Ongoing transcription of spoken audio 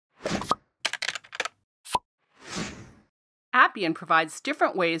Appian provides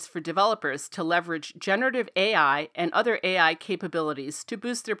different ways for developers to leverage generative AI and other AI capabilities to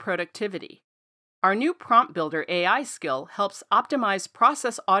boost their productivity. Our new Prompt Builder AI skill helps optimize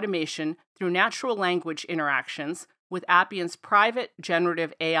process automation through natural language interactions with Appian's private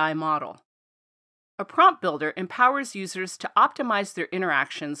generative AI model. A prompt builder empowers users to optimize their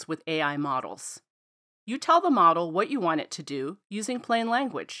interactions with AI models. You tell the model what you want it to do using plain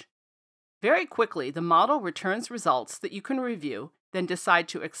language. Very quickly, the model returns results that you can review, then decide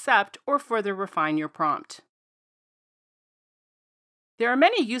to accept or further refine your prompt. There are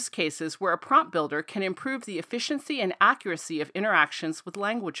many use cases where a prompt builder can improve the efficiency and accuracy of interactions with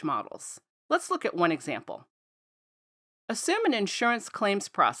language models. Let's look at one example. Assume an insurance claims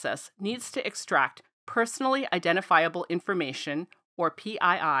process needs to extract personally identifiable information, or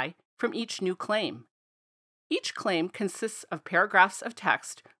PII, from each new claim. Each claim consists of paragraphs of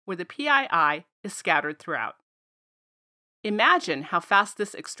text where the PII is scattered throughout. Imagine how fast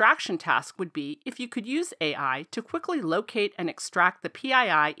this extraction task would be if you could use AI to quickly locate and extract the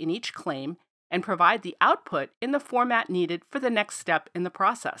PII in each claim and provide the output in the format needed for the next step in the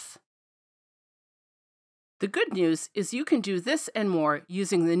process. The good news is you can do this and more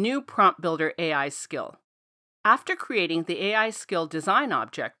using the new Prompt Builder AI skill. After creating the AI skill design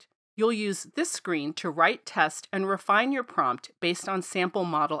object, you'll use this screen to write, test, and refine your prompt based on sample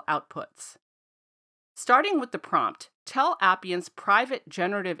model outputs. Starting with the prompt, tell Appian's private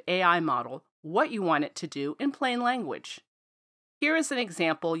generative AI model what you want it to do in plain language. Here is an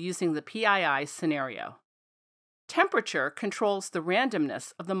example using the PII scenario. Temperature controls the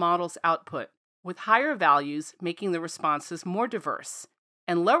randomness of the model's output, with higher values making the responses more diverse,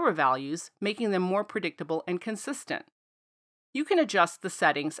 and lower values making them more predictable and consistent. You can adjust the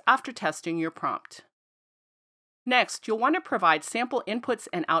settings after testing your prompt. Next, you'll want to provide sample inputs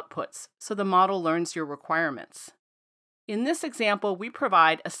and outputs so the model learns your requirements. In this example, we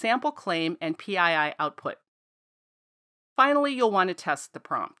provide a sample claim and PII output. Finally, you'll want to test the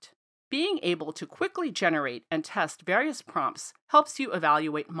prompt. Being able to quickly generate and test various prompts helps you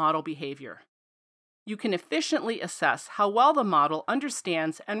evaluate model behavior. You can efficiently assess how well the model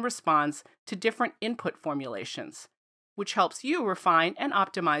understands and responds to different input formulations, which helps you refine and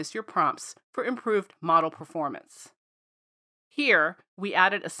optimize your prompts for improved model performance. Here, we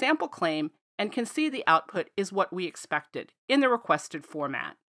added a sample claim and can see the output is what we expected in the requested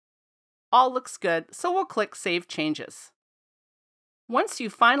format. All looks good, so we'll click Save Changes. Once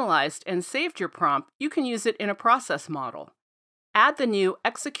you've finalized and saved your prompt, you can use it in a process model. Add the new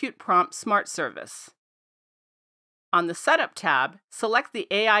Execute Prompt Smart Service. On the Setup tab, select the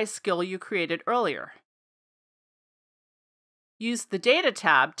AI skill you created earlier. Use the Data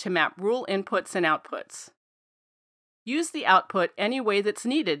tab to map rule inputs and outputs. Use the output any way that's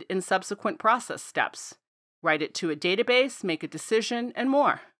needed in subsequent process steps. Write it to a database, make a decision, and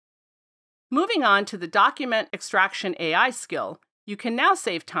more. Moving on to the Document Extraction AI skill, you can now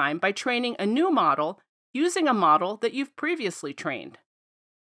save time by training a new model using a model that you've previously trained.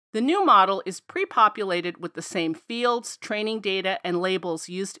 The new model is pre-populated with the same fields, training data, and labels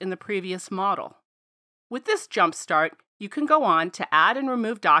used in the previous model. With this jumpstart, you can go on to add and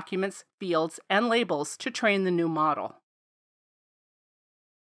remove documents, fields, and labels to train the new model.